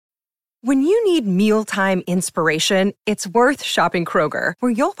When you need mealtime inspiration, it's worth shopping Kroger,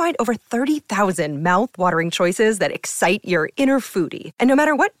 where you'll find over 30,000 mouth-watering choices that excite your inner foodie. And no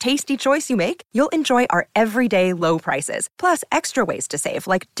matter what tasty choice you make, you'll enjoy our everyday low prices, plus extra ways to save,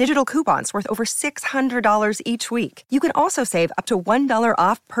 like digital coupons worth over $600 each week. You can also save up to $1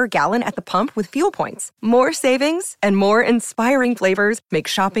 off per gallon at the pump with fuel points. More savings and more inspiring flavors make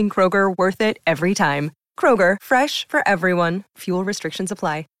shopping Kroger worth it every time. Kroger, fresh for everyone. Fuel restrictions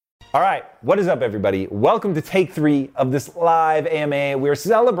apply. All right, what is up, everybody? Welcome to take 3 of this live AMA. We're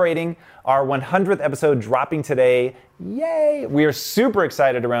celebrating our 100th episode dropping today. Yay! We are super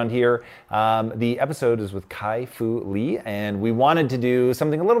excited around here. The episode is with Kai-Fu Lee, and we wanted to do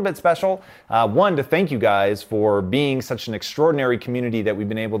something a little bit special. One, to thank you guys for being such an extraordinary community that we've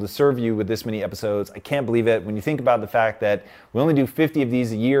been able to serve you with this many episodes. I can't believe it. When you think about the fact that we only do 50 of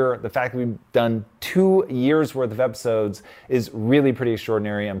these a year, the fact that we've done 2 years worth of episodes is really pretty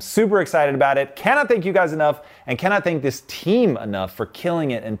extraordinary. I'm super excited about it. Cannot thank you guys enough, and cannot thank this team enough for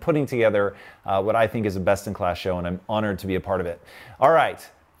killing it and putting together what I think is a best-in-class show, and I'm honored to be a part of it. All right,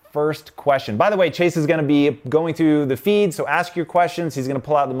 first question. By the way, Chase is going to be going through the feed, so ask your questions. He's going to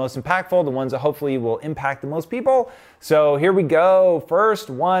pull out the most impactful, the ones that hopefully will impact the most people. So here we go. First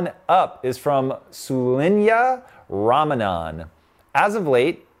one up is from Sulinya Ramanan.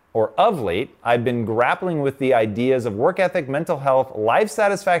 Of late, I've been grappling with the ideas of work ethic, mental health, life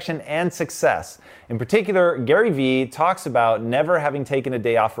satisfaction, and success. In particular, Gary Vee talks about never having taken a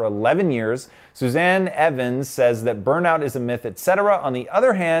day off for 11 years. Suzanne Evans says that burnout is a myth, etc. On the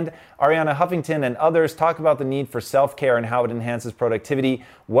other hand, Ariana Huffington and others talk about the need for self-care and how it enhances productivity.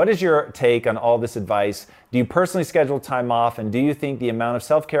 What is your take on all this advice? Do you personally schedule time off? And do you think the amount of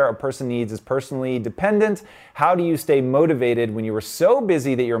self-care a person needs is personally dependent? How do you stay motivated when you are so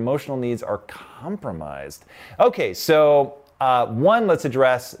busy that your emotional needs are compromised? Okay, so one, let's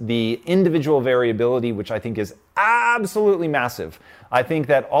address the individual variability, which I think is absolutely massive. I think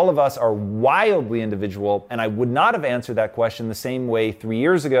that all of us are wildly individual, and I would not have answered that question the same way 3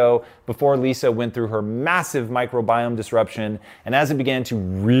 years ago before Lisa went through her massive microbiome disruption, and as I began to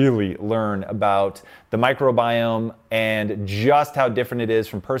really learn about the microbiome and just how different it is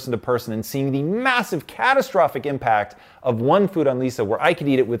from person to person, and seeing the massive catastrophic impact of one food on Lisa where I could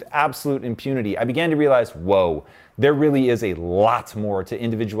eat it with absolute impunity, I began to realize, whoa, there really is a lot more to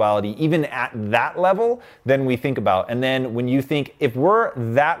individuality, even at that level, than we think about. And then when you think, if we're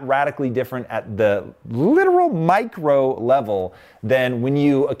that radically different at the literal micro level, then when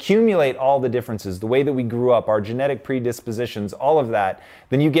you accumulate all the differences, the way that we grew up, our genetic predispositions, all of that,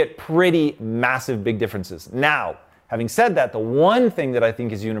 then you get pretty massive big differences. Now, having said that, the one thing that I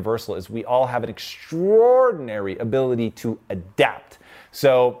think is universal is we all have an extraordinary ability to adapt.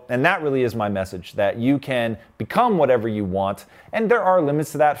 So, and that really is my message, that you can become whatever you want. And there are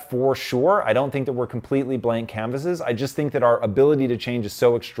limits to that for sure. I don't think that we're completely blank canvases. I just think that our ability to change is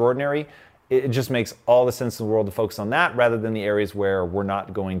so extraordinary. It just makes all the sense in the world to focus on that rather than the areas where we're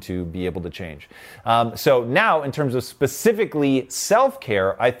not going to be able to change. So now, in terms of specifically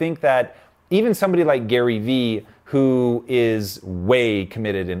self-care, I think that even somebody like Gary Vee, who is way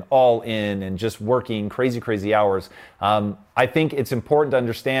committed and all in and just working crazy hours, I think it's important to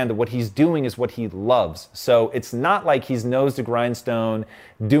understand that what he's doing is what he loves. So it's not like he's nose to grindstone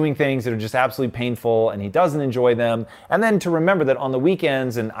doing things that are just absolutely painful and he doesn't enjoy them. And then to remember that on the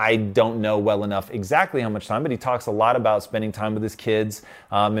weekends, and I don't know well enough exactly how much time, but he talks a lot about spending time with his kids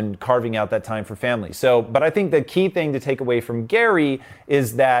and carving out that time for family. So, but I think the key thing to take away from Gary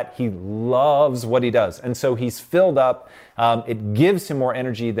is that he loves what he does. And so he's filled up. It gives him more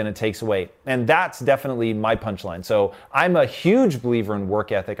energy than it takes away. And that's definitely my punchline. So I'm a huge believer in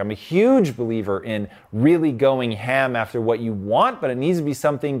work ethic. I'm a huge believer in really going ham after what you want, but it needs to be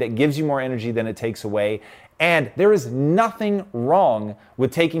something that gives you more energy than it takes away. And there is nothing wrong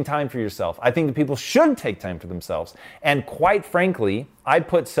with taking time for yourself. I think that people should take time for themselves. And quite frankly, I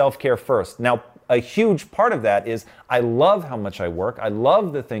put self-care first. Now, a huge part of that is I love how much I work. I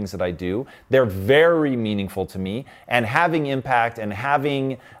love the things that I do. They're very meaningful to me. And having impact and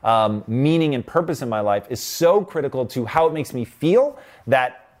having meaning and purpose in my life is so critical to how it makes me feel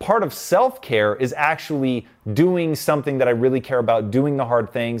that part of self-care is actually doing something that I really care about, doing the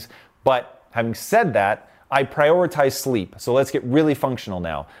hard things. But having said that, I prioritize sleep. So let's get really functional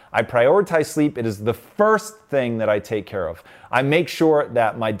now. I prioritize sleep. It is the first thing that I take care of. I make sure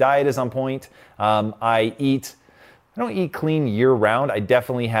that my diet is on point. I don't eat clean year round. I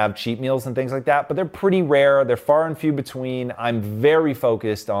definitely have cheat meals and things like that, but they're pretty rare. They're far and few between. I'm very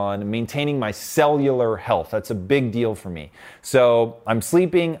focused on maintaining my cellular health. That's a big deal for me. So I'm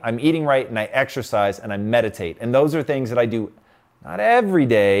sleeping, I'm eating right, and I exercise, and I meditate. And those are things that I do not every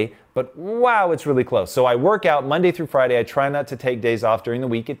day, but wow, it's really close. So I work out Monday through Friday. I try not to take days off during the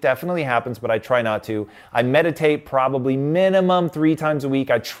week. It definitely happens, but I try not to. I meditate probably minimum 3 times a week.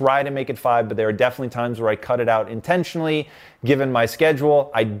 I try to make it 5, but there are definitely times where I cut it out intentionally, given my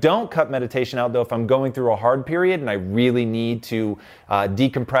schedule. I don't cut meditation out though if I'm going through a hard period and I really need to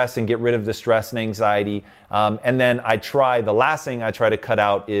decompress and get rid of the stress and anxiety. And then the last thing I try to cut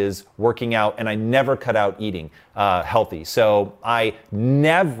out is working out, and I never cut out eating healthy. So I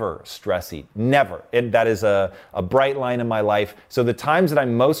never stress eat, never. That is a bright line in my life. So the times that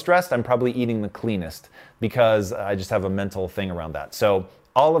I'm most stressed, I'm probably eating the cleanest because I just have a mental thing around that. So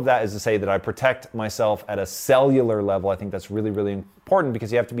all of that is to say that I protect myself at a cellular level. I think that's really, really important because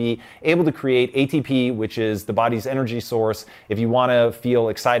you have to be able to create ATP, which is the body's energy source. If you want to feel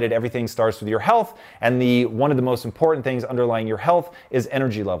excited, everything starts with your health. And one of the most important things underlying your health is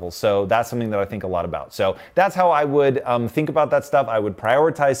energy levels. So that's something that I think a lot about. So that's how I would think about that stuff. I would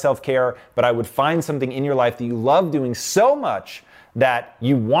prioritize self-care, but I would find something in your life that you love doing so much that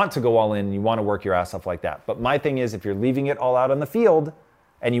you want to go all in and you want to work your ass off like that. But my thing is, if you're leaving it all out on the field,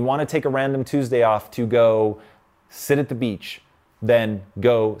 and you want to take a random Tuesday off to go sit at the beach, then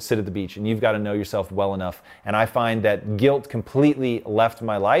go sit at the beach. And you've got to know yourself well enough. And I find that guilt completely left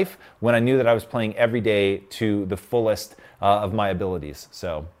my life when I knew that I was playing every day to the fullest of my abilities.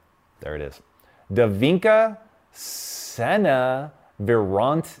 So there it is. Davinka Sena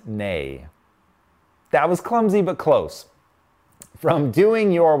Virantne. That was clumsy but close. From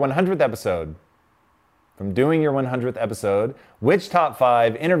doing your 100th episode, which top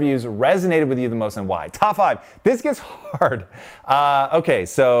 5 interviews resonated with you the most and why? Top 5. This gets hard. Okay,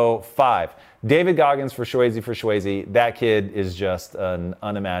 so 5. David Goggins for Shwayze. That kid is just an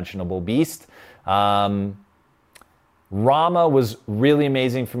unimaginable beast. Rama was really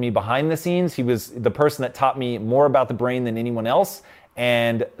amazing for me behind the scenes. He was the person that taught me more about the brain than anyone else.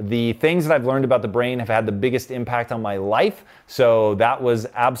 And the things that I've learned about the brain have had the biggest impact on my life. So that was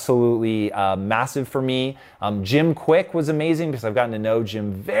absolutely massive for me. Jim Quick was amazing because I've gotten to know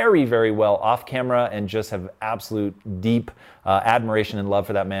Jim very, very well off camera and just have absolute deep admiration and love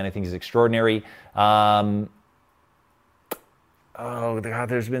for that man. I think he's extraordinary. Oh God,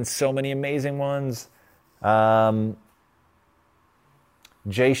 there's been so many amazing ones.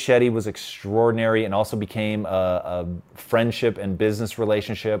 Jay Shetty was extraordinary and also became a friendship and business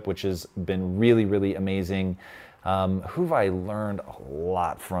relationship, which has been really, really amazing. Who have I learned a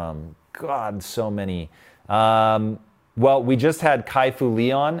lot from? God, so many. Well, we just had Kai-Fu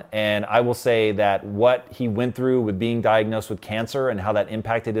Lee on, and I will say that what he went through with being diagnosed with cancer and how that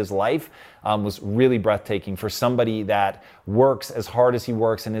impacted his life was really breathtaking for somebody that works as hard as he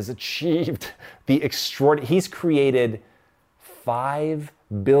works and has achieved the extraordinary. He's created $5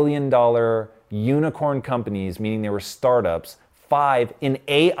 billion unicorn companies, meaning they were startups, 5 in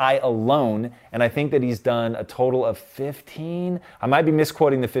AI alone, and I think that he's done a total of 15. I might be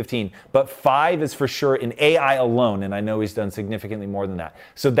misquoting the 15, but 5 is for sure in AI alone, and I know he's done significantly more than that.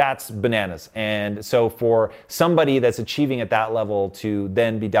 So that's bananas. And so for somebody that's achieving at that level to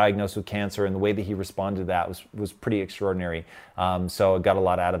then be diagnosed with cancer and the way that he responded to that was pretty extraordinary. So I got a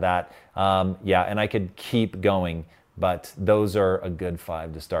lot out of that. Yeah, and I could keep going, but those are a good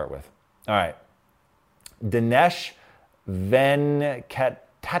 5 to start with. All right. Dinesh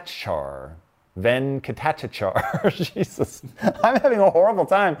Venkatachar. Jesus, I'm having a horrible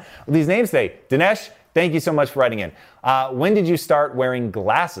time with these names today. Dinesh, thank you so much for writing in. When did you start wearing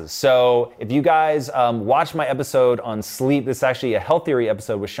glasses? So if you guys watch my episode on sleep, this is actually a health theory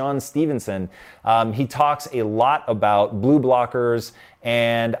episode with Sean Stevenson. He talks a lot about blue blockers,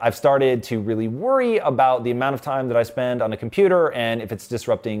 and I've started to really worry about the amount of time that I spend on a computer and if it's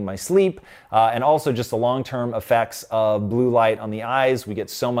disrupting my sleep, and also just the long-term effects of blue light on the eyes. We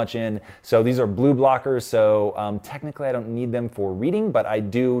get so much in. So these are blue blockers. So technically I don't need them for reading, but I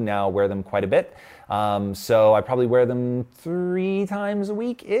do now wear them quite a bit. So I probably wear them 3 times a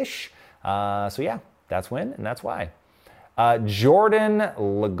week-ish. So yeah, that's when and that's why. Jordan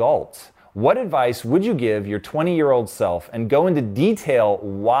Legault. What advice would you give your 20-year-old self? And go into detail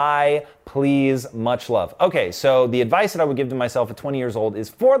why, please, much love. Okay, so the advice that I would give to myself at 20 years old is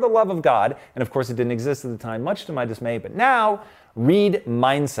for the love of God. And of course, it didn't exist at the time, much to my dismay. But now, read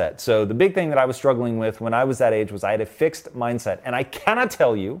mindset. So the big thing that I was struggling with when I was that age was I had a fixed mindset. And I cannot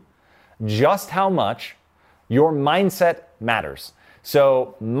tell you just how much your mindset matters.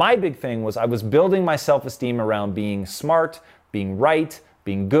 So my big thing was I was building my self-esteem around being smart, being right,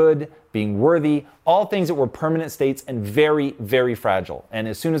 being good, being worthy, all things that were permanent states and very, very fragile. And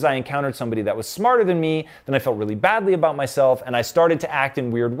as soon as I encountered somebody that was smarter than me, then I felt really badly about myself, and I started to act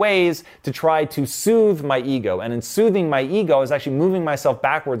in weird ways to try to soothe my ego. And in soothing my ego, I was actually moving myself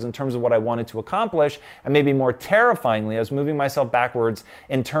backwards in terms of what I wanted to accomplish, and maybe more terrifyingly, I was moving myself backwards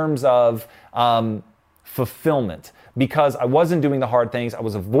in terms of fulfillment, because I wasn't doing the hard things, I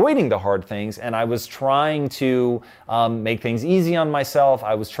was avoiding the hard things, and I was trying to make things easy on myself.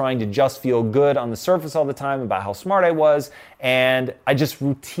 I was trying to just feel good on the surface all the time about how smart I was, and I just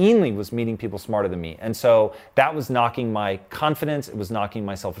routinely was meeting people smarter than me. And so that was knocking my confidence, it was knocking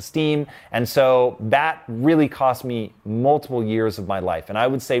my self-esteem, and so that really cost me multiple years of my life. And I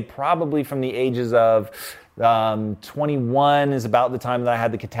would say probably from the ages of 21 is about the time that I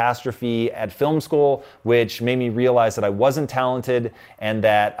had the catastrophe at film school, which made me realize that I wasn't talented and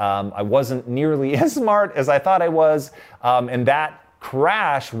that I wasn't nearly as smart as I thought I was. And that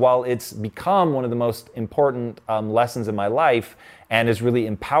crash, while it's become one of the most important lessons in my life and has really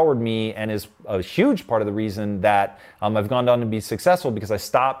empowered me and is a huge part of the reason that I've gone on to be successful, because I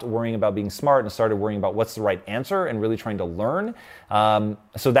stopped worrying about being smart and started worrying about what's the right answer and really trying to learn.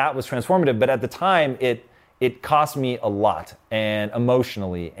 So that was transformative. But at the time, it cost me a lot, and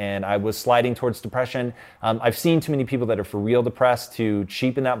emotionally, and I was sliding towards depression. I've seen too many people that are for real depressed to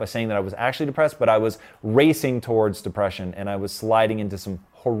cheapen that by saying that I was actually depressed, but I was racing towards depression, and I was sliding into some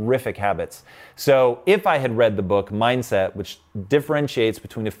horrific habits. So if I had read the book Mindset, which differentiates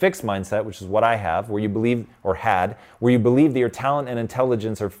between a fixed mindset, which is what I have, where you believe, or had, where you believe that your talent and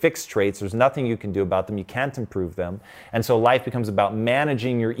intelligence are fixed traits, there's nothing you can do about them, you can't improve them, and so life becomes about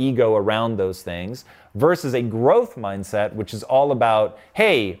managing your ego around those things, versus a growth mindset, which is all about,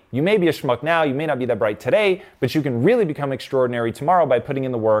 hey, you may be a schmuck now, you may not be that bright today, but you can really become extraordinary tomorrow by putting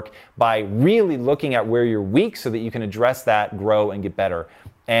in the work, by really looking at where you're weak so that you can address that, grow, and get better.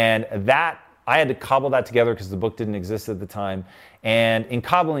 And that, I had to cobble that together because the book didn't exist at the time. And in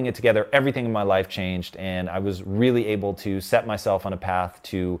cobbling it together, everything in my life changed, and I was really able to set myself on a path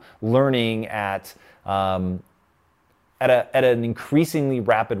to learning at an increasingly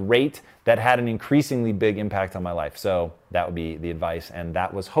rapid rate that had an increasingly big impact on my life. So that would be the advice, and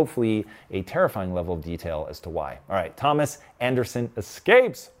that was hopefully a terrifying level of detail as to why. All right, Thomas Anderson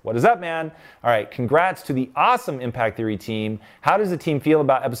escapes. What is up, man? All right, congrats to the awesome Impact Theory team. How does the team feel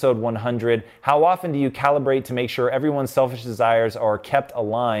about episode 100? How often do you calibrate to make sure everyone's selfish desires are kept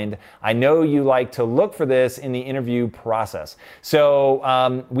aligned? I know you like to look for this in the interview process.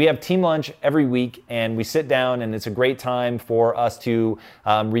 So we have team lunch every week, and we sit down, and it's a great time for us to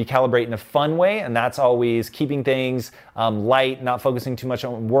recalibrate in a fun way, and that's always keeping things light, not focusing too much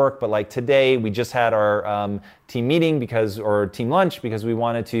on work. But like today, we just had our team meeting or team lunch because we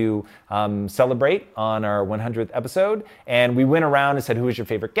wanted to celebrate on our 100th episode. And we went around and said, who is your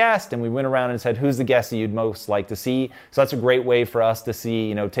favorite guest? And we went around and said, who's the guest that you'd most like to see? So that's a great way for us to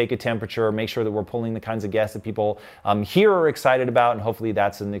see, take a temperature, make sure that we're pulling the kinds of guests that people here are excited about. And hopefully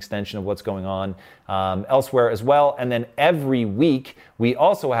that's an extension of what's going on elsewhere as well. And then every week, we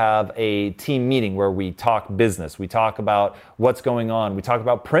also have a team meeting where we talk business. We talk about what's going on. We talk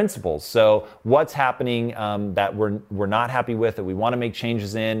about principles. So what's happening that we're not happy with, that we want to make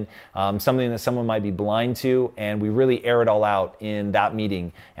changes in, something that someone might be blind to, and we really air it all out in that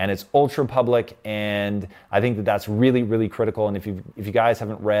meeting. And it's ultra public, and I think that that's really, really critical. And if you guys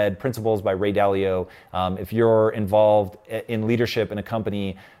haven't read Principles by Ray Dalio, if you're involved in leadership in a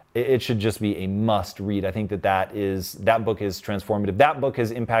company, it should just be a must read. I think that book is transformative. That book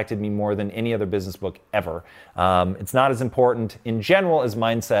has impacted me more than any other business book ever. It's not as important in general as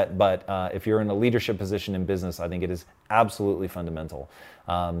mindset, but if you're in a leadership position in business, I think it is absolutely fundamental.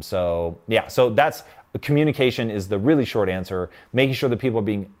 So that's communication is the really short answer. Making sure that people are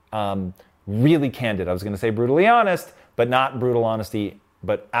being really candid. I was going to say brutally honest, but not brutal honesty,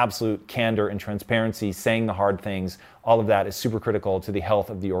 but absolute candor and transparency, saying the hard things. All of that is super critical to the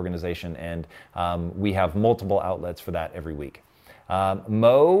health of the organization, and we have multiple outlets for that every week.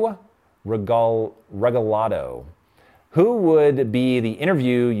 Mo Regalado. Who would be the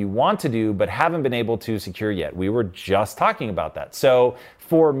interview you want to do but haven't been able to secure yet? We were just talking about that. So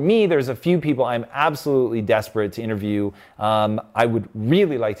for me, there's a few people I'm absolutely desperate to interview. I would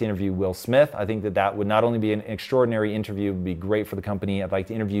really like to interview Will Smith. I think that would not only be an extraordinary interview, it would be great for the company. I'd like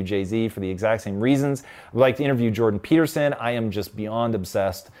to interview Jay-Z for the exact same reasons. I'd like to interview Jordan Peterson. I am just beyond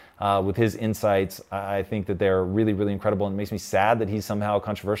obsessed with his insights. I think that they're really, really incredible, and it makes me sad that he's somehow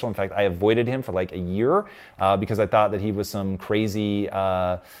controversial. In fact, I avoided him for like a year because I thought that he was some crazy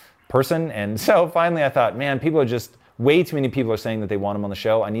person. And so finally I thought, man, people are just way too many people are saying that they want him on the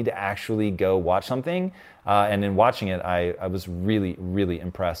show. I need to actually go watch something. And in watching it, I was really, really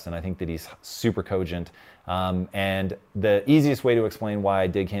impressed. And I think that he's super cogent. And the easiest way to explain why I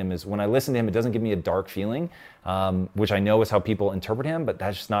dig him is when I listen to him, it doesn't give me a dark feeling, which I know is how people interpret him, but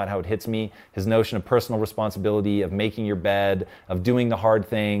that's just not how it hits me. His notion of personal responsibility, of making your bed, of doing the hard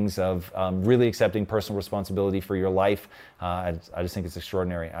things, of really accepting personal responsibility for your life, I just think it's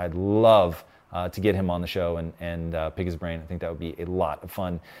extraordinary. I'd love to get him on the show and pick his brain. I think that would be a lot of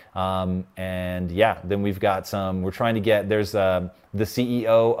fun. And yeah, then we've got we're trying to get, there's the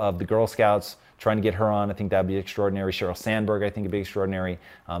CEO of the Girl Scouts, trying to get her on. I think that'd be extraordinary. Sheryl Sandberg, I think would be extraordinary.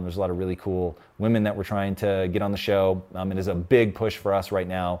 There's a lot of really cool women that we're trying to get on the show. It is a big push for us right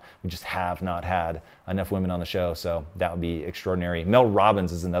now. We just have not had enough women on the show, so that would be extraordinary. Mel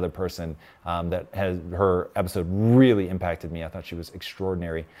Robbins is another person that her episode really impacted me. I thought she was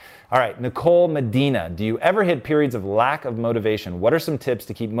extraordinary. All right, Nicole Medina, do you ever hit periods of lack of motivation? What are some tips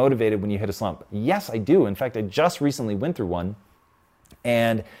to keep motivated when you hit a slump? Yes, I do. In fact, I just recently went through one.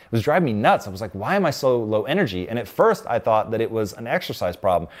 And it was driving me nuts. I was like, why am I so low energy? And at first I thought that it was an exercise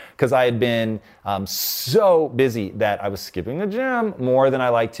problem because I had been so busy that I was skipping the gym more than I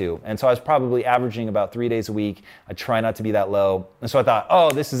like to. And so I was probably averaging about 3 days a week. I try not to be that low. And so I thought, oh,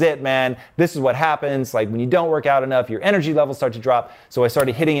 this is it, man. This is what happens. Like when you don't work out enough, your energy levels start to drop. So I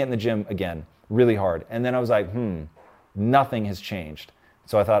started hitting it in the gym again, really hard. And then I was like, nothing has changed.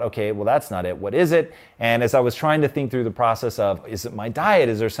 So I thought, okay, well, that's not it. What is it? And as I was trying to think through the process of, is it my diet?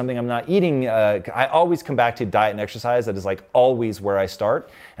 Is there something I'm not eating? I always come back to diet and exercise. That is like always where I start.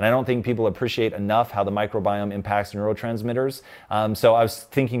 And I don't think people appreciate enough how the microbiome impacts neurotransmitters. So I was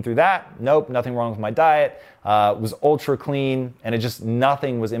thinking through that. Nope, nothing wrong with my diet. It was ultra clean and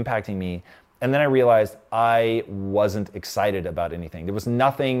nothing was impacting me. And then I realized I wasn't excited about anything. There was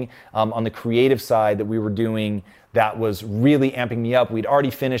nothing on the creative side that we were doing that was really amping me up. We'd already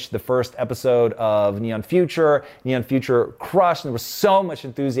finished the first episode of Neon Future. Neon Future crushed, and there was so much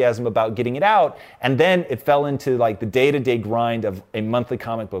enthusiasm about getting it out. And then it fell into like the day-to-day grind of a monthly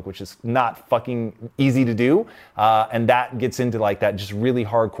comic book, which is not fucking easy to do. And that gets into like that just really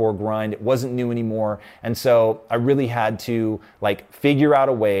hardcore grind. It wasn't new anymore. And so I really had to like figure out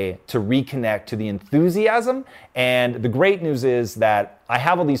a way to reconnect to the enthusiasm. And the great news is that I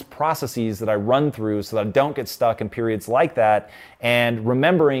have all these processes that I run through so that I don't get stuck in periods like that. And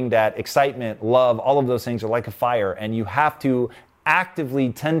remembering that excitement, love, all of those things are like a fire, and you have to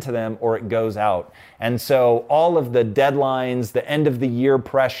actively tend to them or it goes out. And so all of the deadlines, the end of the year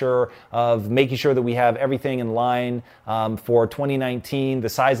pressure of making sure that we have everything in line for 2019, the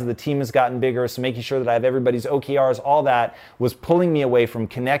size of the team has gotten bigger, so making sure that I have everybody's OKRs, all that was pulling me away from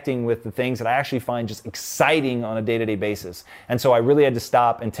connecting with the things that I actually find just exciting on a day-to-day basis. And so I really had to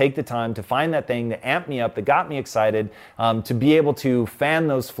stop and take the time to find that thing that amped me up, that got me excited, to be able to fan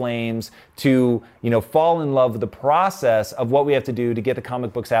those flames, to fall in love with the process of what we have to do to get the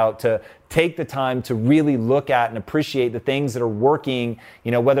comic books out, to take the time to really look at and appreciate the things that are working,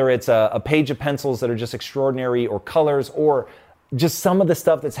 whether it's a page of pencils that are just extraordinary, or colors, or just some of the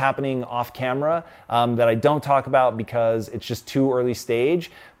stuff that's happening off camera that I don't talk about because it's just too early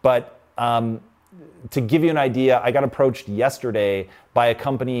stage. But to give you an idea, I got approached yesterday by a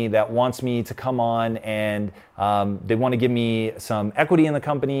company that wants me to come on, and they want to give me some equity in the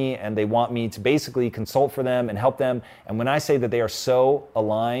company, and they want me to basically consult for them and help them. And when I say that they are so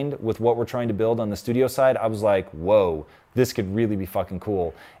aligned with what we're trying to build on the studio side, I was like, whoa, this could really be fucking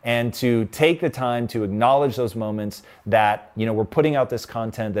cool. And to take the time to acknowledge those moments that, we're putting out this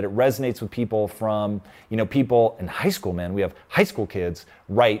content, that it resonates with people from, people in high school, man. We have high school kids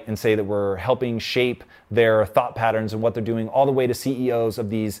write and say that we're helping shape their thought patterns and what they're doing, all the way to CEOs of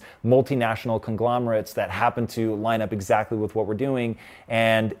these multinational conglomerates that happen to line up exactly with what we're doing.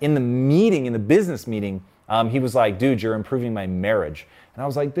 And in the business meeting, he was like, dude, you're improving my marriage. And I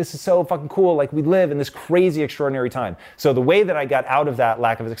was like, this is so fucking cool. Like, we live in this crazy, extraordinary time. So the way that I got out of that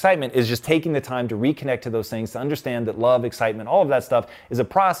lack of excitement is just taking the time to reconnect to those things, to understand that love, excitement, all of that stuff is a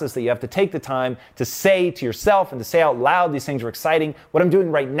process that you have to take the time to say to yourself and to say out loud, these things are exciting. What I'm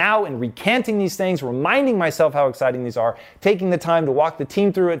doing right now in recanting these things, reminding myself how exciting these are, taking the time to walk the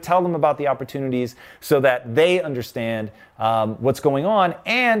team through it, tell them about the opportunities so that they understand what's going on,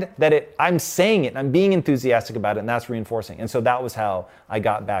 and that I'm saying it and I'm being enthusiastic about it, and that's reinforcing. And so that was how I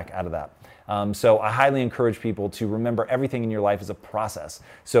got back out of that. So I highly encourage people to remember everything in your life is a process.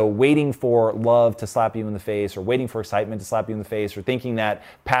 So waiting for love to slap you in the face, or waiting for excitement to slap you in the face, or thinking that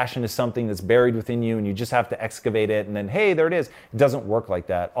passion is something that's buried within you and you just have to excavate it and then, hey, there it is. It doesn't work like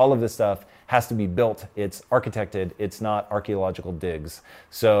that. All of this stuff has to be built. It's architected. It's not archaeological digs.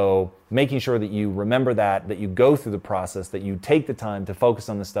 So making sure that you remember that you go through the process, that you take the time to focus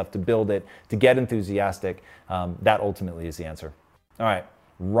on this stuff, to build it, to get enthusiastic, that ultimately is the answer. All right,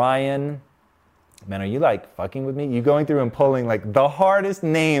 Ryan. Man, are you like fucking with me? You going through and pulling like the hardest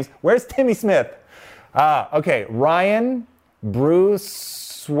names. Where's Timmy Smith? Okay, Ryan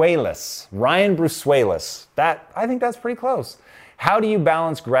Brusuelis. Ryan Brusuelis. I think that's pretty close. How do you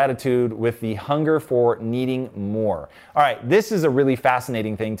balance gratitude with the hunger for needing more? All right, this is a really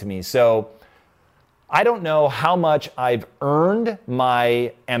fascinating thing to me. So I don't know how much I've earned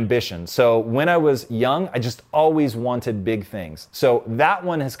my ambition. So when I was young, I just always wanted big things. So that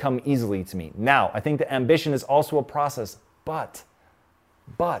one has come easily to me. Now, I think the ambition is also a process, but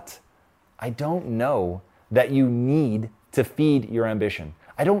I don't know that you need to feed your ambition.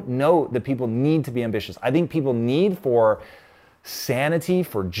 I don't know that people need to be ambitious. I think people need for sanity,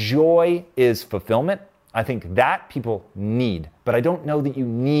 for joy, is fulfillment. I think that people need, but I don't know that you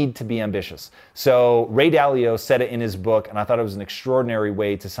need to be ambitious. So Ray Dalio said it in his book, and I thought it was an extraordinary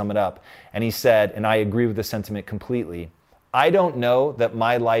way to sum it up. And he said, and I agree with the sentiment completely, I don't know that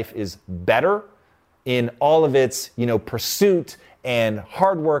my life is better in all of its, pursuit and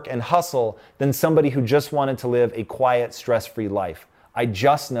hard work and hustle than somebody who just wanted to live a quiet, stress-free life. I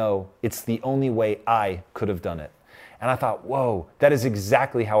just know it's the only way I could have done it. And I thought, whoa, that is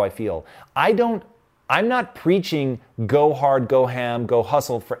exactly how I feel. I'm not preaching go hard, go ham, go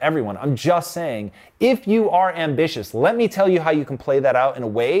hustle for everyone. I'm just saying, if you are ambitious, let me tell you how you can play that out in a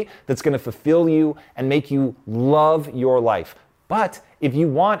way that's going to fulfill you and make you love your life. But if you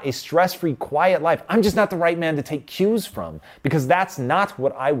want a stress-free, quiet life, I'm just not the right man to take cues from, because that's not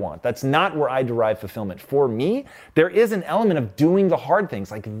what I want. That's not where I derive fulfillment. For me, there is an element of doing the hard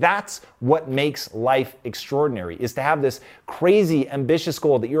things. Like, that's what makes life extraordinary, is to have this crazy, ambitious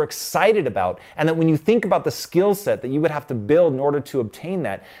goal that you're excited about, and that when you think about the skill set that you would have to build in order to obtain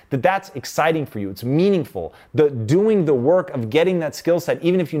that, that's exciting for you. It's meaningful. Doing the work of getting that skill set,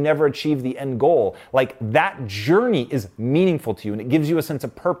 even if you never achieve the end goal, like, that journey is meaningful to you, and it gives you a sense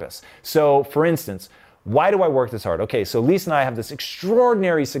of purpose. So, for instance, why do I work this hard? Okay, so Lisa and I have this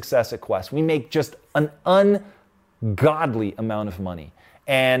extraordinary success at Quest. We make just an ungodly amount of money.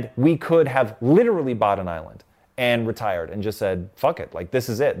 And we could have literally bought an island and retired and just said, fuck it, like, this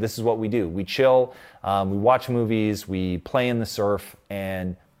is it. This is what we do. We chill, we watch movies, we play in the surf,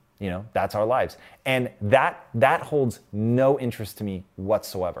 and that's our lives. And that holds no interest to me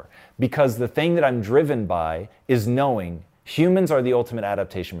whatsoever, because the thing that I'm driven by is knowing humans are the ultimate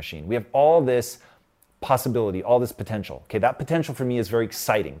adaptation machine. We have all this possibility, all this potential. Okay, that potential for me is very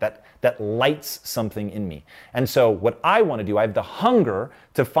exciting. That lights something in me. And so what I want to do, I have the hunger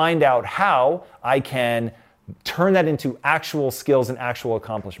to find out how I can turn that into actual skills and actual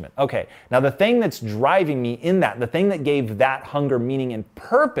accomplishment. Okay, now the thing that's driving me in that, the thing that gave that hunger meaning and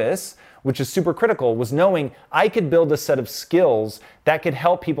purpose, which is super critical, was knowing I could build a set of skills that could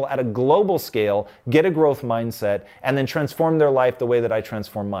help people at a global scale get a growth mindset and then transform their life the way that I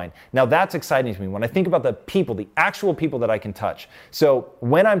transform mine. Now that's exciting to me when I think about the people, the actual people that I can touch. So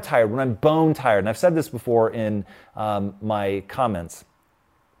when I'm tired, when I'm bone tired, and I've said this before in my comments,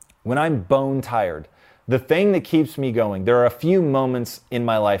 when I'm bone tired, the thing that keeps me going, there are a few moments in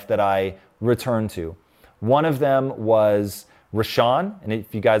my life that I return to. One of them was Rashawn, and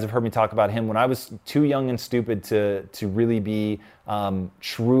if you guys have heard me talk about him, when I was too young and stupid to really be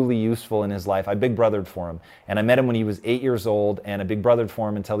truly useful in his life, I big brothered for him. And I met him when he was 8 years old, and I big brothered for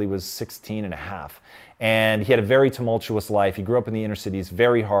him until he was 16 and a half. And he had a very tumultuous life. He grew up in the inner cities,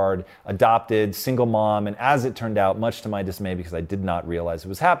 very hard, adopted, single mom, and as it turned out, much to my dismay, because I did not realize it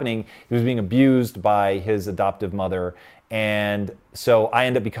was happening, he was being abused by his adoptive mother. And so I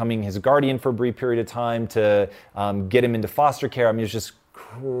ended up becoming his guardian for a brief period of time to get him into foster care. I mean, it was just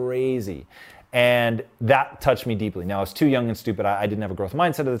crazy. And that touched me deeply. Now, I was too young and stupid. I didn't have a growth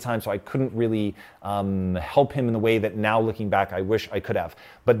mindset at the time, so I couldn't really help him in the way that now, looking back, I wish I could have.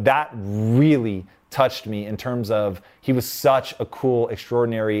 But that really touched me in terms of he was such a cool,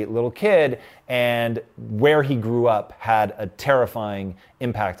 extraordinary little kid, and where he grew up had a terrifying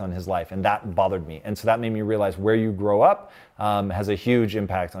impact on his life, and that bothered me. And so that made me realize where you grow up has a huge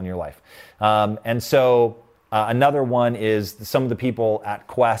impact on your life. And so another one is some of the people at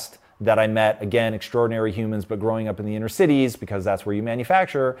Quest that I met, again, extraordinary humans, but growing up in the inner cities, because that's where you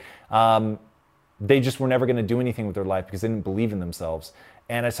manufacture. they just were never going to do anything with their life because they didn't believe in themselves.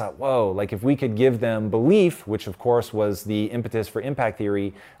 And I thought, whoa, like if we could give them belief, which of course was the impetus for impact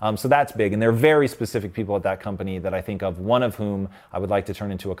theory, so that's big. And there are very specific people at that company that I think of, one of whom I would like to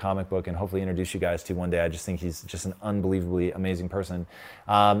turn into a comic book and hopefully introduce you guys to one day. I just think he's just an unbelievably amazing person.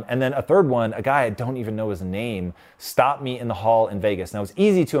 And then a third one, a guy I don't even know his name, stopped me in the hall in Vegas. Now it's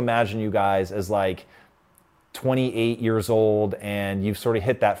easy to imagine you guys as like 28 years old and you've sort of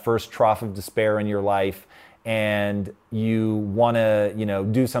hit that first trough of despair in your life, and you want to,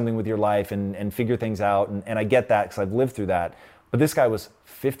 do something with your life and figure things out. And I get that because I've lived through that. But this guy was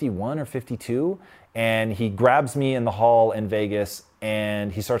 51 or 52, and he grabs me in the hall in Vegas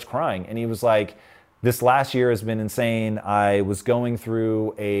and he starts crying. And he was like, this last year has been insane. I was going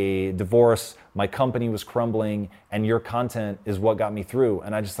through a divorce. My company was crumbling, and your content is what got me through.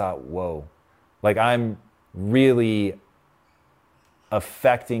 And I just thought, whoa, like I'm really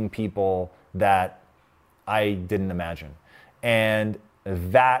affecting people that I didn't imagine. And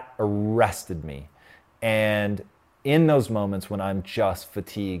that arrested me. And in those moments when I'm just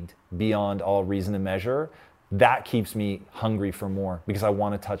fatigued beyond all reason and measure, that keeps me hungry for more because I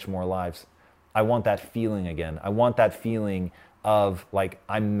want to touch more lives. I want that feeling again. I want that feeling of like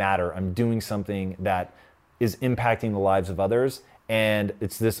I matter. I'm doing something that is impacting the lives of others. And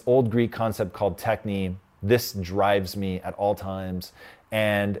it's this old Greek concept called techne. This drives me at all times.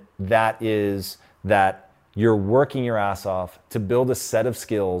 And that is that you're working your ass off to build a set of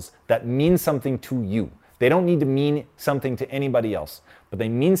skills that mean something to you. They don't need to mean something to anybody else, but they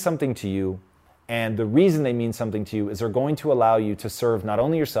mean something to you. And the reason they mean something to you is they're going to allow you to serve not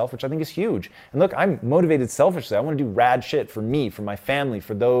only yourself, which I think is huge. And look, I'm motivated selfishly. I want to do rad shit for me, for my family,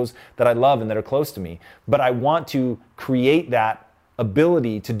 for those that I love and that are close to me. But I want to create that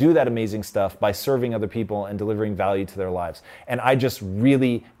ability to do that amazing stuff by serving other people and delivering value to their lives. And I just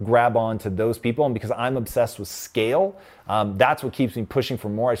really grab on to those people. And because I'm obsessed with scale, that's what keeps me pushing for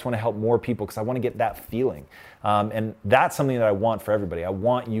more. I just want to help more people because I want to get that feeling. And that's something that I want for everybody. I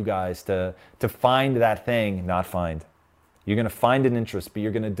want you guys to find that thing, not find. You're going to find an interest, but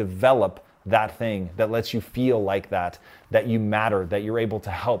you're going to develop that thing that lets you feel like that you matter, that you're able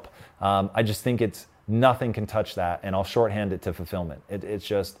to help. I just think nothing can touch that, and I'll shorthand it to fulfillment. It's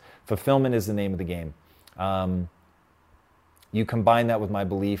just, fulfillment is the name of the game. You combine that with my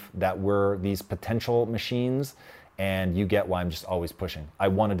belief that we're these potential machines, and you get why I'm just always pushing. I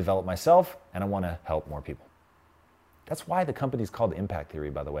want to develop myself, and I want to help more people. That's why the company's called Impact Theory,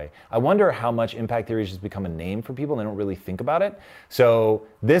 by the way. I wonder how much Impact Theory has just become a name for people and they don't really think about it. So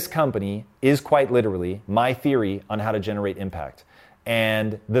this company is quite literally my theory on how to generate impact.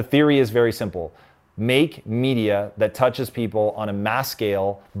 And the theory is very simple. Make media that touches people on a mass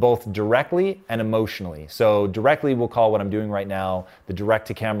scale, both directly and emotionally. So directly, we'll call what I'm doing right now the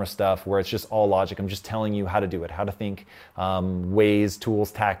direct-to-camera stuff, where it's just all logic. I'm just telling you how to do it, how to think, ways,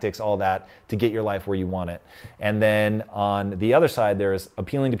 tools, tactics, all that to get your life where you want it. And then on the other side, there's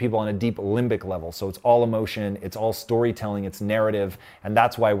appealing to people on a deep limbic level. So it's all emotion, it's all storytelling, it's narrative, and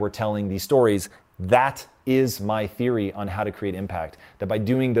that's why we're telling these stories. That is my theory on how to create impact. That by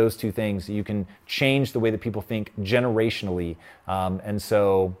doing those two things, you can change the way that people think generationally. And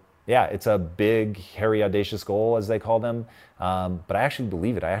so, yeah, it's a big, hairy, audacious goal, as they call them. But I actually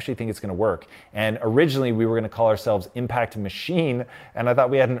believe it. I actually think it's going to work. And originally, we were going to call ourselves Impact Machine, and I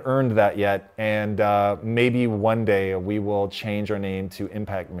thought we hadn't earned that yet. And maybe one day we will change our name to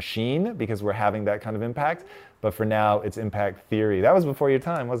Impact Machine because we're having that kind of impact. But for now, it's Impact Theory. That was before your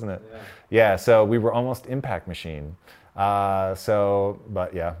time, wasn't it? Yeah, so we were almost Impact Machine. But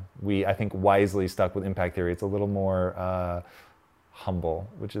yeah, I think wisely stuck with Impact Theory. It's a little more humble,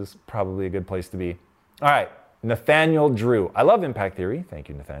 which is probably a good place to be. All right, Nathaniel Drew. I love Impact Theory. Thank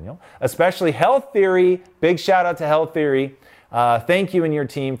you, Nathaniel. Especially Health Theory. Big shout out to Health Theory. Thank you and your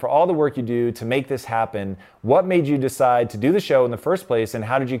team for all the work you do to make this happen. What made you decide to do the show in the first place, and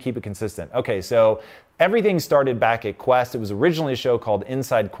how did you keep it consistent? Okay, so everything started back at Quest. It was originally a show called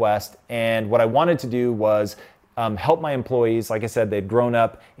Inside Quest, and what I wanted to do was help my employees. Like I said, they'd grown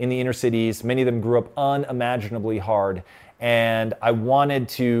up in the inner cities. Many of them grew up unimaginably hard. And I wanted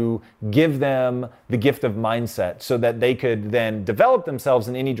to give them the gift of mindset so that they could then develop themselves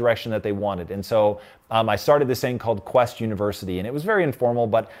in any direction that they wanted. And so I started this thing called Quest University, and it was very informal,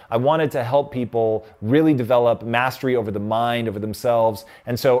 but I wanted to help people really develop mastery over the mind, over themselves.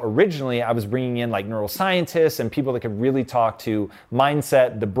 And so originally I was bringing in like neuroscientists and people that could really talk to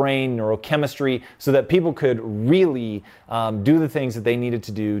mindset, the brain, neurochemistry, so that people could really do the things that they needed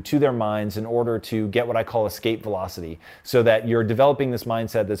to do to their minds in order to get what I call escape velocity. so that you're developing this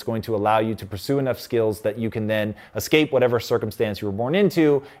mindset that's going to allow you to pursue enough skills that you can then escape whatever circumstance you were born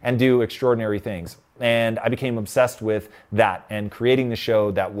into and do extraordinary things. And I became obsessed with that and creating the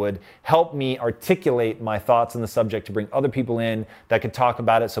show that would help me articulate my thoughts on the subject to bring other people in that could talk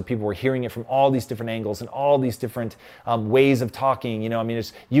about it, so people were hearing it from all these different angles and all these different ways of talking.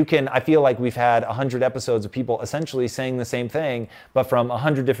 I feel like we've had 100 episodes of people essentially saying the same thing, but from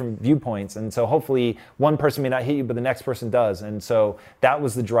 100 different viewpoints. And so hopefully one person may not hit you, but the next person does. And so that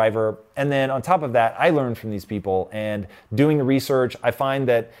was the driver. And then on top of that, I learned from these people and doing the research. I find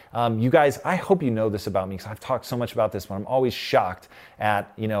that you guys, I hope you know this about me, because I've talked so much about this, but I'm always shocked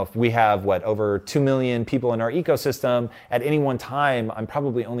at, if we have over 2 million people in our ecosystem at any one time, I'm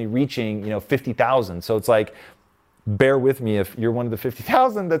probably only reaching, 50,000. So it's like, bear with me if you're one of the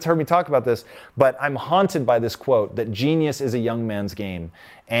 50,000 that's heard me talk about this, but I'm haunted by this quote that genius is a young man's game.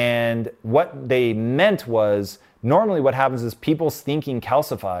 And what they meant was, normally what happens is people's thinking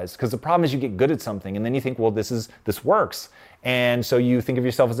calcifies, because the problem is you get good at something and then you think, well, this works. And so you think of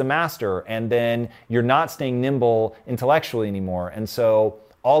yourself as a master, and then you're not staying nimble intellectually anymore. And so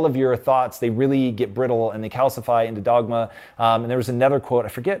all of your thoughts, they really get brittle and they calcify into dogma. And there was another quote, I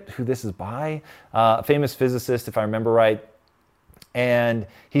forget who this is by, a famous physicist, if I remember right. And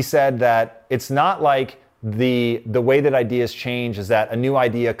he said that it's not like the way that ideas change is that a new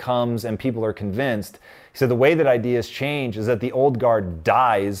idea comes and people are convinced. He said the way that ideas change is that the old guard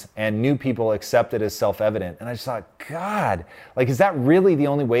dies and new people accept it as self-evident. And I just thought, God, is that really the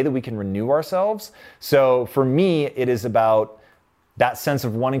only way that we can renew ourselves? So for me, it is about that sense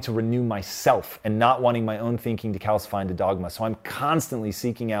of wanting to renew myself and not wanting my own thinking to calcify into dogma. So I'm constantly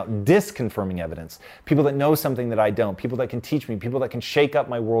seeking out disconfirming evidence, people that know something that I don't, people that can teach me, people that can shake up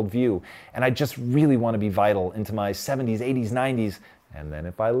my worldview. And I just really want to be vital into my 70s, 80s, 90s. And then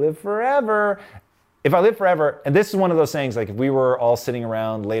if I live forever, and this is one of those things, if we were all sitting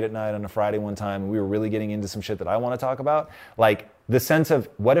around late at night on a Friday one time, and we were really getting into some shit that I want to talk about, the sense of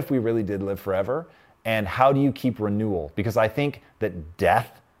what if we really did live forever? And how do you keep renewal? Because I think that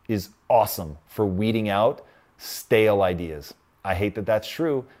death is awesome for weeding out stale ideas. I hate that that's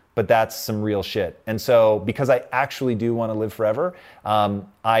true, but that's some real shit. And so because I actually do want to live forever,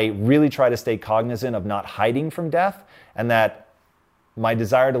 I really try to stay cognizant of not hiding from death, and that my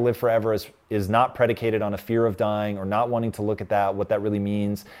desire to live forever is not predicated on a fear of dying or not wanting to look at what that really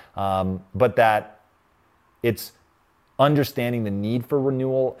means, but that it's understanding the need for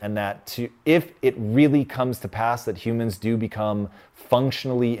renewal, and that if it really comes to pass that humans do become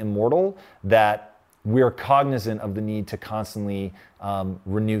functionally immortal, that we're cognizant of the need to constantly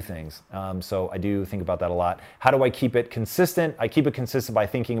renew things. So I do think about that a lot. How do I keep it consistent? I keep it consistent by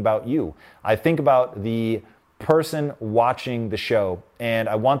thinking about you. I think about the person watching the show, and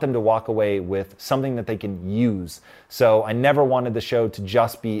I want them to walk away with something that they can use. So I never wanted the show to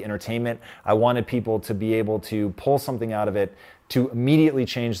just be entertainment. I wanted people to be able to pull something out of it, to immediately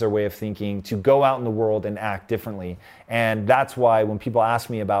change their way of thinking, to go out in the world and act differently. And that's why when people ask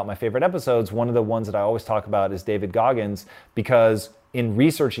me about my favorite episodes, one of the ones that I always talk about is David Goggins, because in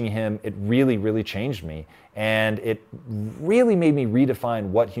researching him, it really, really changed me. And it really made me redefine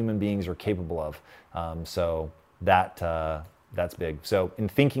what human beings are capable of. So that's big. So in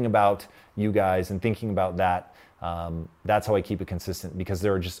thinking about you guys and thinking about that, that's how I keep it consistent, because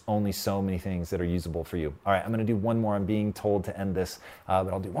there are just only so many things that are usable for you. All right, I'm going to do one more. I'm being told to end this, but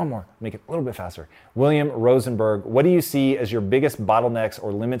I'll do one more, make it a little bit faster. William Rosenberg, what do you see as your biggest bottlenecks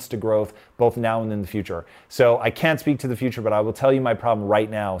or limits to growth, both now and in the future? So I can't speak to the future, but I will tell you my problem right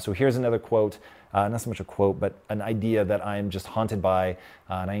now. So here's another quote. Not so much a quote, but an idea that I'm just haunted by.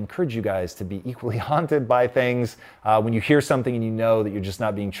 And I encourage you guys to be equally haunted by things. When you hear something and you know that you're just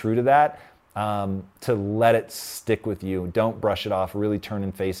not being true to that, to let it stick with you. Don't brush it off. Really turn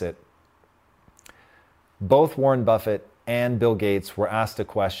and face it. Both Warren Buffett and Bill Gates were asked a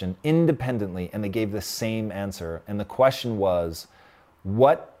question independently, and they gave the same answer. And the question was,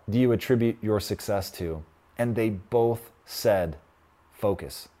 what do you attribute your success to? And they both said,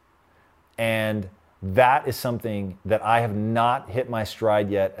 focus. And that is something that I have not hit my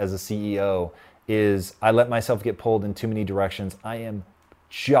stride yet as a CEO, is I let myself get pulled in too many directions. I am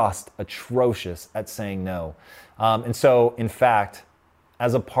just atrocious at saying no. And so, in fact,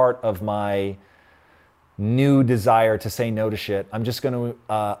 as a part of my new desire to say no to shit, I'm just going to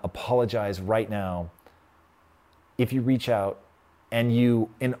apologize right now. If you reach out and you,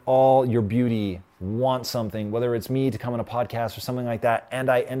 in all your beauty, want something, whether it's me to come on a podcast or something like that, and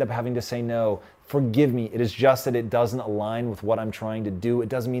I end up having to say no, forgive me. It is just that it doesn't align with what I'm trying to do. It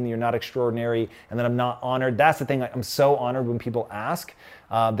doesn't mean that you're not extraordinary and that I'm not honored. That's the thing. I'm so honored when people ask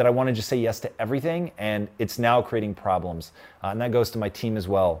that I want to just say yes to everything, and it's now creating problems. And that goes to my team as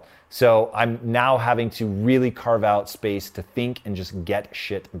well. So I'm now having to really carve out space to think and just get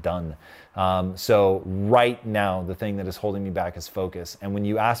shit done. So right now, the thing that is holding me back is focus. And when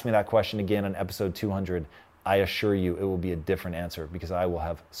you ask me that question again on episode 200, I assure you it will be a different answer because I will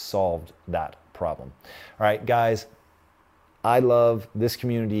have solved that problem. All right, guys, I love this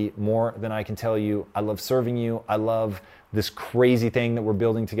community more than I can tell you. I love serving you. I love this crazy thing that we're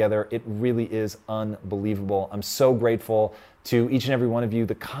building together. It really is unbelievable. I'm so grateful to each and every one of you.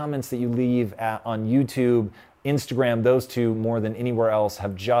 The comments that you leave on YouTube, Instagram, those two more than anywhere else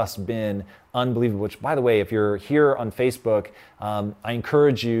have just been unbelievable. Which, by the way, if you're here on Facebook, I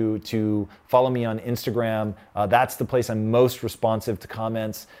encourage you to follow me on Instagram. That's the place I'm most responsive to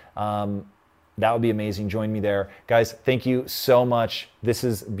comments. That would be amazing. Join me there. Guys, thank you so much. This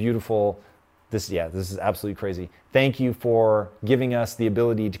is beautiful. This is absolutely crazy. Thank you for giving us the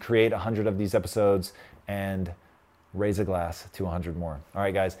ability to create 100 of these episodes and raise a glass to 100 more. All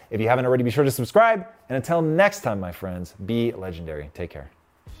right, guys, if you haven't already, be sure to subscribe. And until next time, my friends, be legendary. Take care.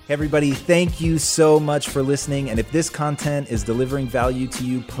 Hey everybody, thank you so much for listening. And if this content is delivering value to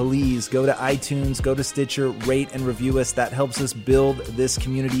you, please go to iTunes, go to Stitcher, rate and review us. That helps us build this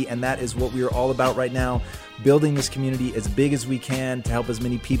community. And that is what we are all about right now. Building this community as big as we can to help as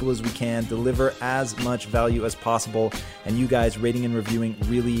many people as we can, deliver as much value as possible. And you guys rating and reviewing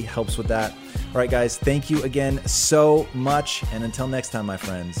really helps with that. All right, guys, thank you again so much. And until next time, my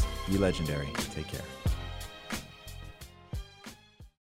friends, be legendary. Take care.